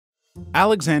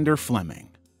Alexander Fleming.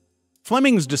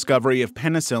 Fleming's discovery of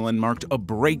penicillin marked a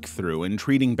breakthrough in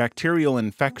treating bacterial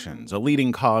infections, a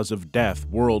leading cause of death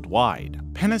worldwide.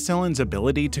 Penicillin's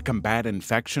ability to combat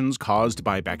infections caused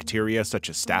by bacteria such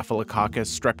as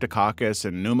Staphylococcus, Streptococcus,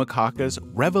 and Pneumococcus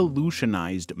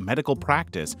revolutionized medical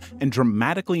practice and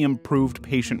dramatically improved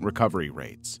patient recovery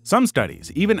rates. Some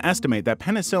studies even estimate that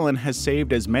penicillin has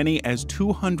saved as many as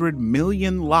 200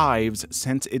 million lives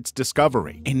since its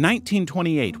discovery. In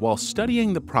 1928, while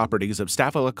studying the properties of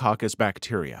Staphylococcus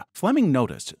bacteria, Fleming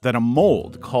noticed that a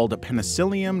mold called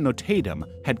Penicillium notatum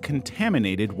had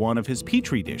contaminated one of his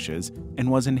petri dishes and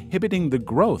was inhibiting the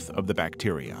growth of the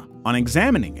bacteria. On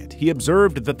examining it, he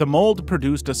observed that the mold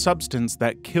produced a substance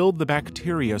that killed the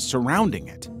bacteria surrounding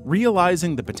it.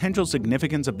 Realizing the potential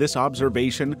significance of this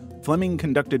observation, Fleming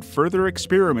conducted further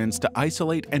experiments to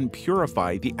isolate and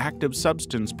purify the active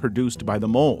substance produced by the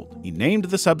mold. He named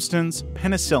the substance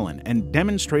penicillin and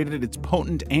demonstrated its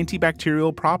potent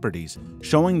antibacterial properties,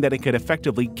 showing that it could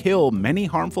effectively kill many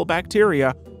harmful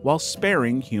bacteria while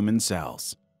sparing human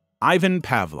cells. Ivan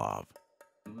Pavlov.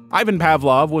 Ivan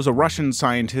Pavlov was a Russian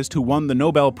scientist who won the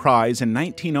Nobel Prize in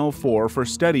 1904 for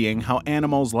studying how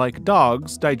animals like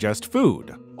dogs digest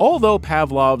food. Although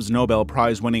Pavlov's Nobel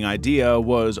Prize-winning idea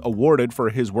was awarded for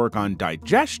his work on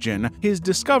digestion, his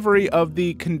discovery of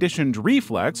the conditioned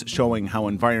reflex, showing how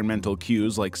environmental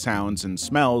cues like sounds and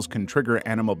smells can trigger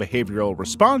animal behavioral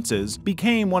responses,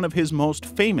 became one of his most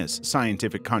famous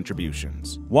scientific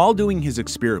contributions. While doing his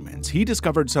experiments, he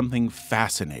discovered something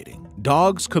fascinating.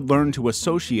 Dogs could learn to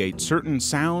associate certain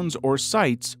sounds or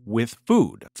sights with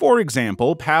food. For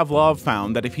example, Pavlov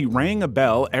found that if he rang a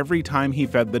bell every time he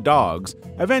fed the dogs,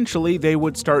 eventually they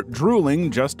would start drooling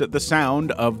just at the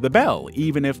sound of the bell,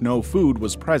 even if no food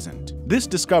was present. This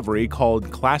discovery,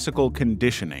 called classical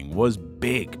conditioning, was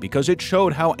big because it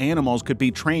showed how animals could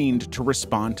be trained to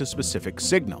respond to specific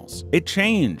signals. It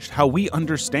changed how we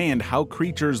understand how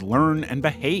creatures learn and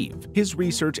behave. His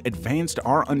research advanced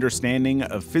our understanding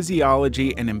of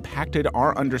physiology and impacted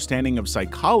our understanding of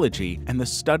psychology and the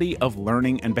study of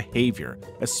learning and behavior,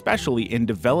 especially in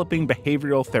developing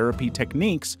behavioral therapy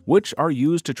techniques which are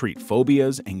used to treat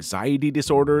phobias, anxiety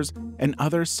disorders, and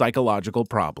other psychological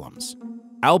problems.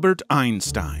 Albert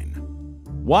Einstein.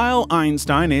 While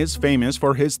Einstein is famous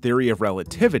for his theory of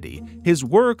relativity, his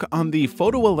work on the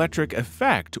photoelectric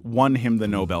effect won him the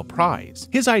Nobel Prize.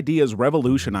 His ideas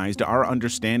revolutionized our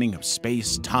understanding of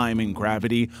space, time, and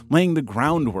gravity, laying the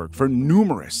groundwork for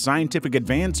numerous scientific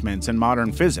advancements in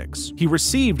modern physics. He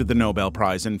received the Nobel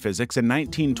Prize in Physics in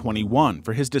 1921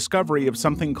 for his discovery of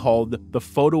something called the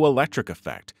photoelectric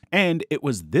effect, and it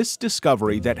was this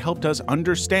discovery that helped us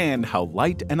understand how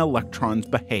light and electrons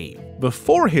behave.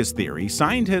 Before his theory,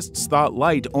 scientists thought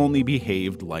light only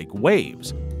behaved like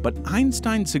waves, but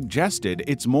Einstein suggested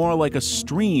it's more like a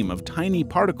stream of tiny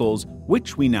particles,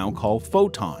 which we now call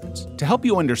photons. To help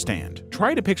you understand,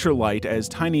 try to picture light as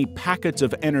tiny packets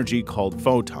of energy called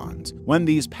photons. When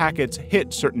these packets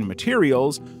hit certain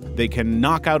materials, they can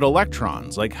knock out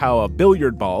electrons, like how a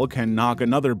billiard ball can knock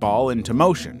another ball into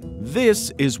motion.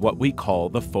 This is what we call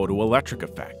the photoelectric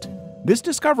effect. This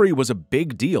discovery was a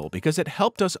big deal because it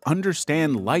helped us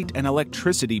understand light and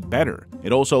electricity better.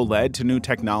 It also led to new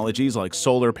technologies like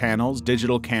solar panels,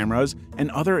 digital cameras, and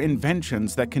other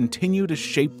inventions that continue to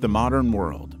shape the modern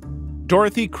world.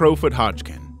 Dorothy Crowfoot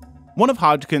Hodgkin. One of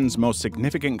Hodgkin's most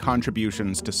significant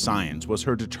contributions to science was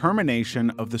her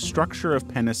determination of the structure of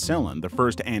penicillin, the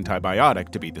first antibiotic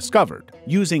to be discovered.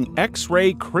 Using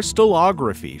X-ray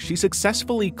crystallography, she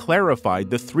successfully clarified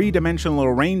the three-dimensional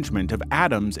arrangement of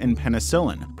atoms in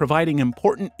penicillin, providing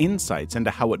important insights into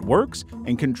how it works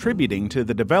and contributing to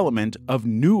the development of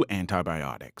new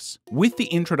antibiotics. With the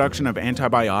introduction of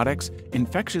antibiotics,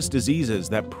 infectious diseases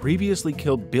that previously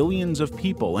killed billions of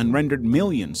people and rendered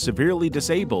millions severely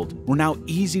disabled were now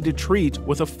easy to treat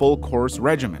with a full-course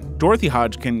regimen. Dorothy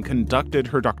Hodgkin conducted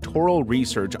her doctoral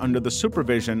research under the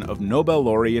supervision of Nobel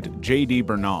laureate J.D.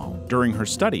 Bernal. During her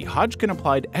study, Hodgkin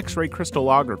applied X-ray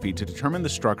crystallography to determine the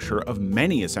structure of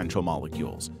many essential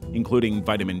molecules, including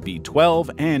vitamin B12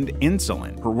 and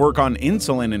insulin. Her work on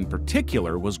insulin in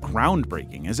particular was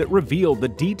groundbreaking as it revealed the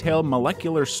detailed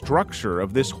molecular structure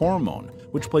of this hormone,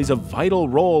 which plays a vital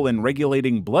role in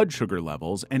regulating blood sugar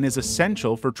levels and is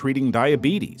essential for treating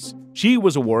diabetes. She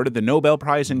was awarded the Nobel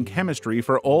Prize in Chemistry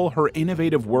for all her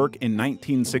innovative work in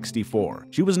 1964.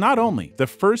 She was not only the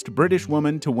first British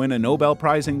woman to win a Nobel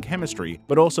Prize in Chemistry,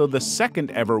 but also the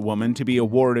second ever woman to be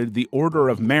awarded the Order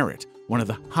of Merit, one of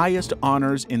the highest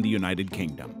honors in the United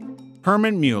Kingdom.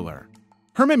 Herman Muller.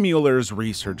 Herman Muller's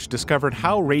research discovered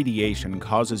how radiation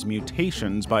causes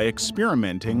mutations by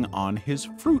experimenting on his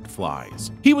fruit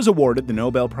flies. He was awarded the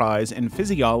Nobel Prize in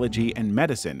Physiology and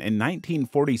Medicine in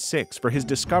 1946 for his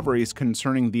discoveries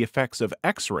concerning the effects of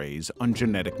X-rays on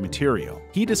genetic material.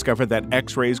 He discovered that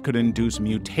X-rays could induce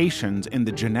mutations in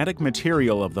the genetic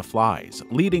material of the flies,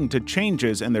 leading to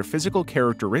changes in their physical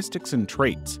characteristics and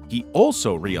traits. He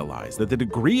also realized that the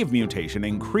degree of mutation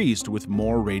increased with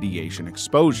more radiation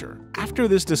exposure. After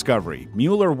this discovery,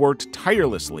 Muller worked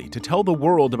tirelessly to tell the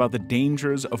world about the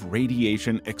dangers of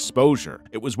radiation exposure.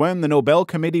 It was when the Nobel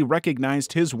Committee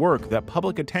recognized his work that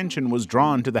public attention was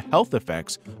drawn to the health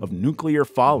effects of nuclear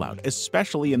fallout,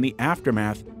 especially in the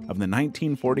aftermath of the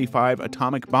 1945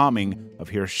 atomic bombing of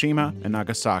Hiroshima and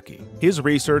Nagasaki. His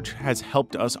research has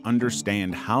helped us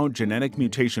understand how genetic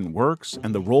mutation works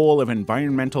and the role of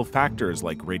environmental factors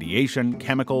like radiation,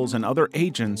 chemicals, and other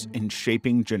agents in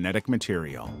shaping genetic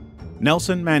material.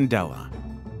 Nelson Mandela.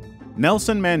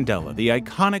 Nelson Mandela, the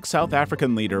iconic South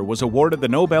African leader, was awarded the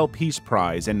Nobel Peace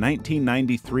Prize in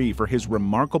 1993 for his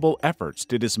remarkable efforts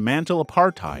to dismantle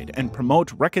apartheid and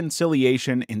promote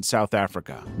reconciliation in South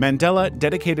Africa. Mandela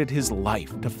dedicated his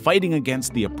life to fighting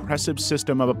against the oppressive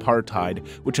system of apartheid,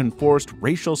 which enforced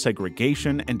racial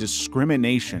segregation and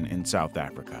discrimination in South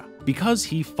Africa. Because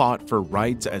he fought for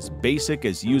rights as basic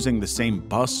as using the same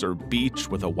bus or beach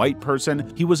with a white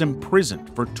person, he was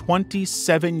imprisoned for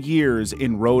 27 years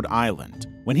in Rhode Island.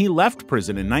 When he left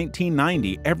prison in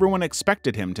 1990, everyone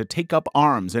expected him to take up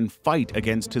arms and fight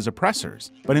against his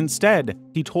oppressors. But instead,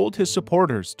 he told his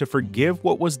supporters to forgive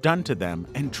what was done to them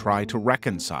and try to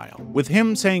reconcile. With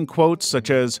him saying quotes such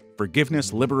as,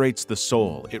 "Forgiveness liberates the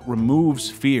soul, it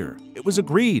removes fear." It was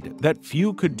agreed that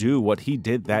few could do what he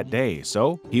did that day,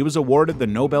 so he was awarded the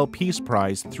Nobel Peace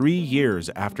Prize 3 years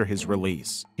after his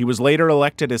release. He was later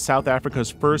elected as South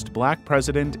Africa's first black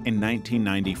president in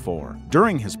 1994.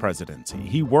 During his presidency,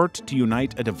 he worked to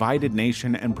unite a divided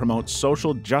nation and promote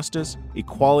social justice,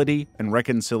 equality, and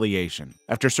reconciliation.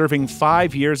 After serving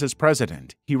 5 years as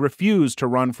president, he refused to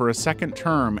run for a second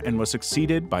term and was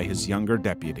succeeded by his younger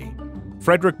deputy.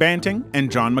 Frederick Banting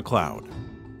and John McLeod.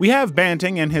 We have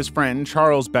Banting and his friend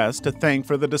Charles Best to thank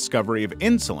for the discovery of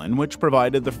insulin, which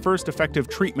provided the first effective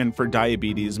treatment for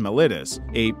diabetes mellitus,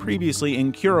 a previously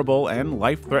incurable and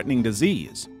life-threatening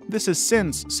disease. This has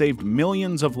since saved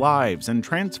millions of lives and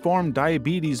transformed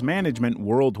diabetes management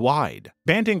worldwide.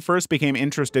 Banting first became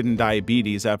interested in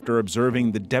diabetes after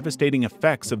observing the devastating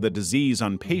effects of the disease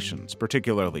on patients,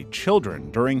 particularly children,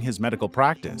 during his medical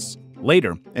practice.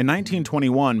 Later, in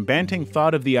 1921, Banting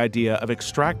thought of the idea of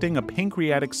extracting a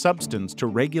pancreatic substance to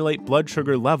regulate blood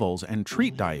sugar levels and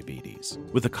treat diabetes.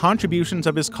 With the contributions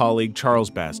of his colleague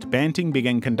Charles Best, Banting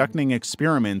began conducting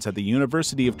experiments at the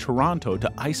University of Toronto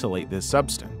to isolate this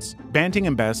substance. Banting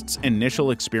and Best's initial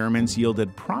experiments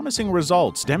yielded promising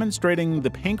results, demonstrating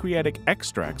the pancreatic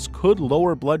extracts could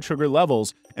lower blood sugar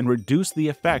levels and reduce the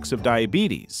effects of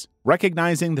diabetes.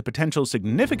 Recognizing the potential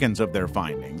significance of their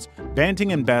findings,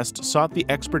 Banting and Best sought the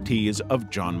expertise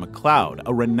of John McLeod,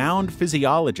 a renowned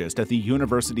physiologist at the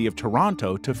University of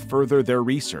Toronto, to further their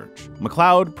research.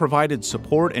 McLeod provided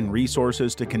support and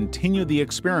resources to continue the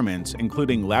experiments,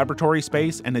 including laboratory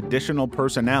space and additional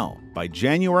personnel. By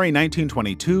January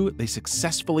 1922, they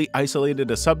successfully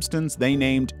isolated a substance they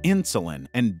named insulin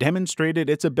and demonstrated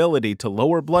its ability to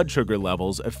lower blood sugar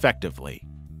levels effectively.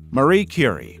 Marie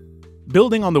Curie.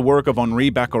 Building on the work of Henri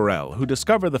Becquerel, who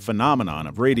discovered the phenomenon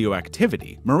of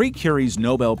radioactivity, Marie Curie's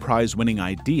Nobel Prize-winning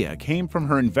idea came from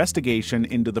her investigation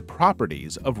into the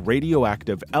properties of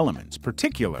radioactive elements,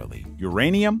 particularly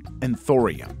uranium and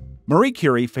thorium. Marie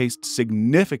Curie faced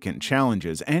significant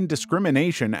challenges and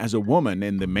discrimination as a woman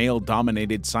in the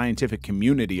male-dominated scientific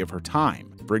community of her time.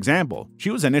 For example, she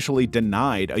was initially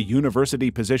denied a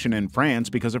university position in France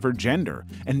because of her gender,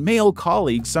 and male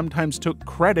colleagues sometimes took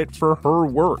credit for her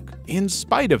work. In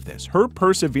spite of this, her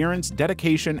perseverance,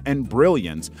 dedication, and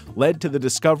brilliance led to the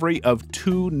discovery of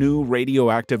 2 new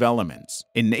radioactive elements.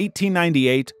 In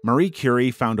 1898, Marie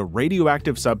Curie found a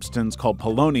radioactive substance called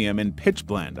polonium in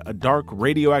pitchblende, a dark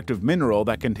radioactive mineral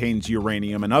that contains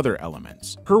uranium and other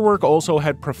elements. Her work also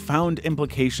had profound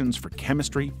implications for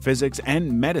chemistry, physics,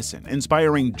 and medicine,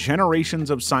 inspiring generations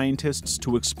of scientists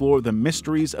to explore the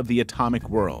mysteries of the atomic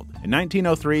world. In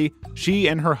 1903, she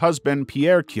and her husband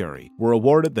Pierre Curie were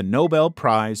awarded the Nobel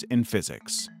Prize in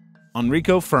Physics.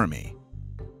 Enrico Fermi.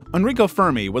 Enrico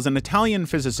Fermi was an Italian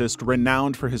physicist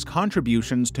renowned for his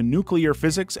contributions to nuclear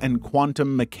physics and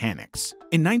quantum mechanics.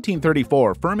 In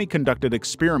 1934, Fermi conducted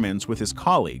experiments with his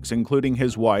colleagues, including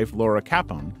his wife Laura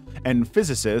Capon and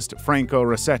physicist Franco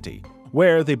Rossetti,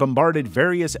 where they bombarded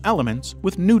various elements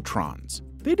with neutrons.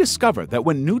 They discovered that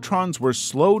when neutrons were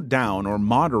slowed down or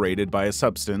moderated by a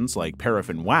substance like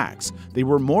paraffin wax, they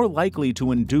were more likely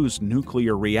to induce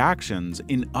nuclear reactions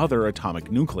in other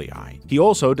atomic nuclei. He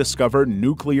also discovered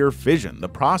nuclear fission, the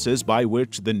process by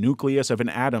which the nucleus of an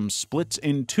atom splits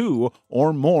in two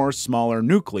or more smaller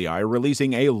nuclei,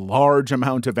 releasing a large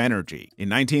amount of energy. In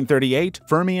 1938,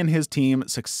 Fermi and his team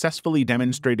successfully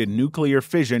demonstrated nuclear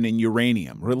fission in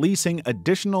uranium, releasing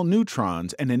additional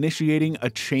neutrons and initiating a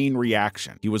chain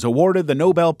reaction. He was awarded the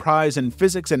Nobel Prize in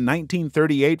Physics in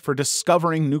 1938 for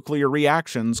discovering nuclear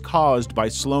reactions caused by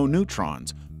slow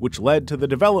neutrons, which led to the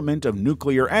development of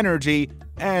nuclear energy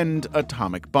and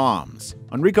atomic bombs.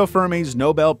 Enrico Fermi's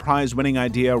Nobel Prize-winning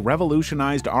idea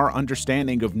revolutionized our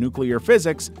understanding of nuclear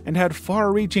physics and had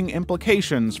far-reaching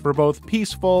implications for both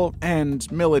peaceful and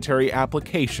military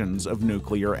applications of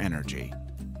nuclear energy.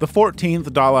 The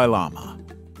 14th Dalai Lama.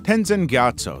 Tenzin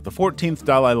Gyatso, the 14th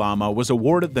Dalai Lama, was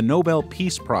awarded the Nobel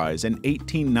Peace Prize in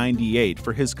 1898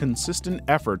 for his consistent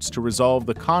efforts to resolve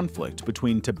the conflict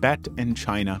between Tibet and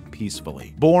China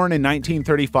peacefully. Born in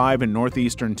 1935 in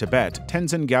northeastern Tibet,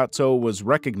 Tenzin Gyatso was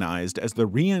recognized as the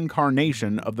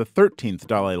reincarnation of the 13th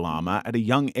Dalai Lama at a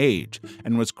young age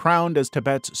and was crowned as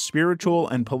Tibet's spiritual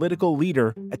and political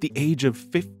leader at the age of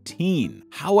 15.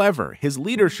 However, his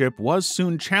leadership was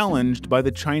soon challenged by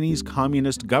the Chinese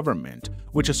Communist government,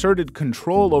 which asserted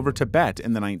control over Tibet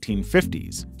in the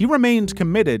 1950s. He remained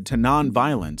committed to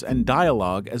nonviolence and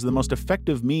dialogue as the most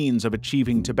effective means of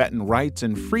achieving Tibetan rights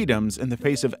and freedoms in the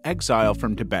face of exile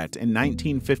from Tibet in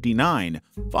 1959,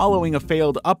 following a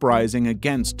failed uprising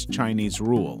against Chinese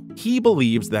rule. He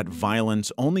believes that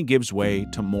violence only gives way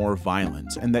to more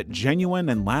violence, and that genuine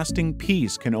and lasting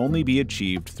peace can only be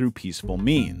achieved through peaceful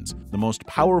means, the most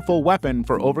powerful weapon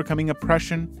for overcoming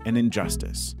oppression and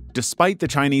injustice. Despite the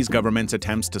Chinese government's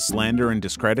attempts to slander and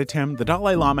discredit him, the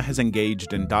Dalai Lama has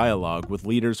engaged in dialogue with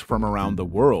leaders from around the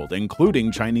world,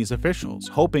 including Chinese officials,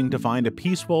 hoping to find a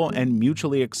peaceful and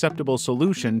mutually acceptable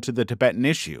solution to the Tibetan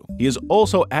issue. He has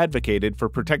also advocated for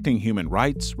protecting human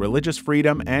rights, religious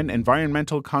freedom, and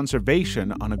environmental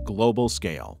conservation on a global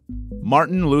scale.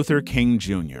 Martin Luther King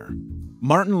Jr.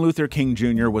 Martin Luther King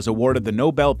Jr. was awarded the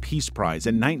Nobel Peace Prize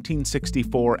in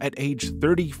 1964 at age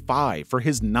 35 for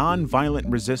his nonviolent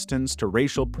resistance to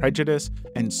racial prejudice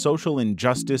and social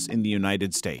injustice in the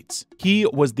United States. He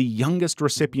was the youngest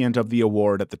recipient of the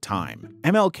award at the time.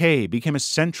 MLK became a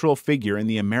central figure in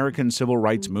the American civil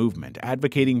rights movement,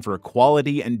 advocating for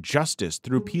equality and justice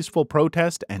through peaceful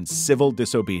protest and civil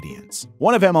disobedience.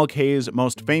 One of MLK's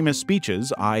most famous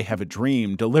speeches, I Have a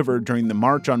Dream, delivered during the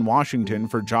March on Washington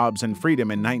for Jobs and Freedom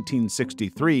in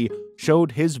 1963,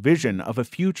 showed his vision of a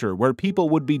future where people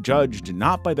would be judged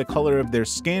not by the color of their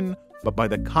skin, but by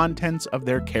the contents of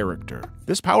their character.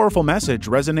 This powerful message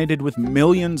resonated with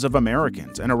millions of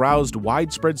Americans and aroused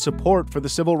widespread support for the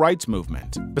civil rights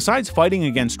movement. Besides fighting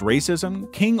against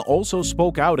racism, King also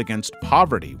spoke out against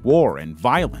poverty, war, and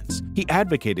violence. He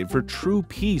advocated for true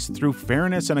peace through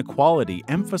fairness and equality,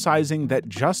 emphasizing that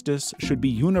justice should be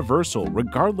universal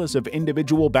regardless of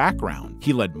individual background.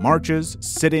 He led marches,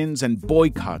 sit-ins, and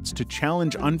boycotts to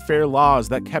challenge unfair laws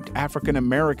that kept African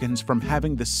Americans from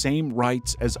having the same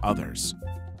rights as others.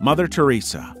 Mother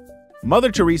Theresa.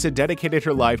 Mother Theresa dedicated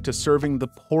her life to serving the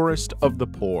poorest of the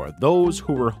poor, those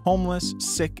who were homeless,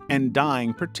 sick, and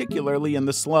dying, particularly in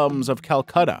the slums of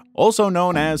Calcutta. Also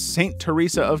known as Saint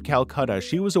Theresa of Calcutta,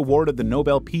 she was awarded the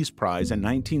Nobel Peace Prize in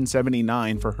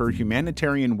 1979 for her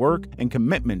humanitarian work and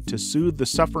commitment to soothe the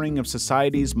suffering of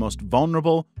society's most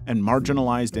vulnerable and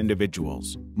marginalized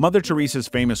individuals. Mother Teresa's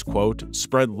famous quote,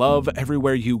 "Spread love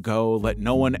everywhere you go, let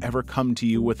no one ever come to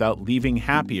you without leaving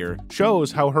happier,"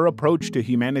 shows how her approach to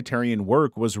humanitarian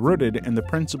work was rooted in the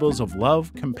principles of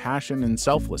love, compassion, and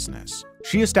selflessness.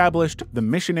 She established the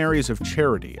Missionaries of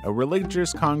Charity, a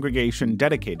religious congregation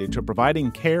dedicated to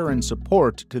providing care and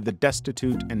support to the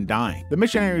destitute and dying. The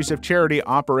Missionaries of Charity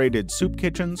operated soup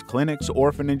kitchens, clinics,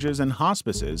 orphanages, and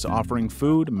hospices, offering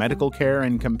food, medical care,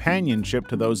 and companionship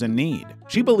to those in need.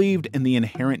 She believed in the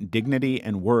inherent dignity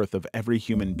and worth of every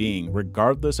human being,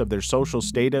 regardless of their social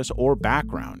status or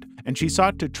background, and she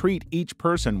sought to treat each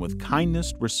person with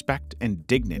kindness, respect, and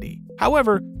dignity.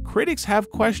 However, critics have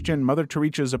questioned Mother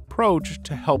Teresa's approach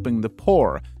to helping the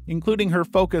poor, including her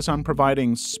focus on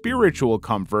providing spiritual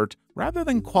comfort rather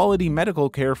than quality medical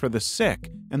care for the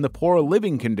sick and the poor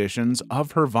living conditions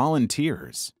of her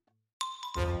volunteers.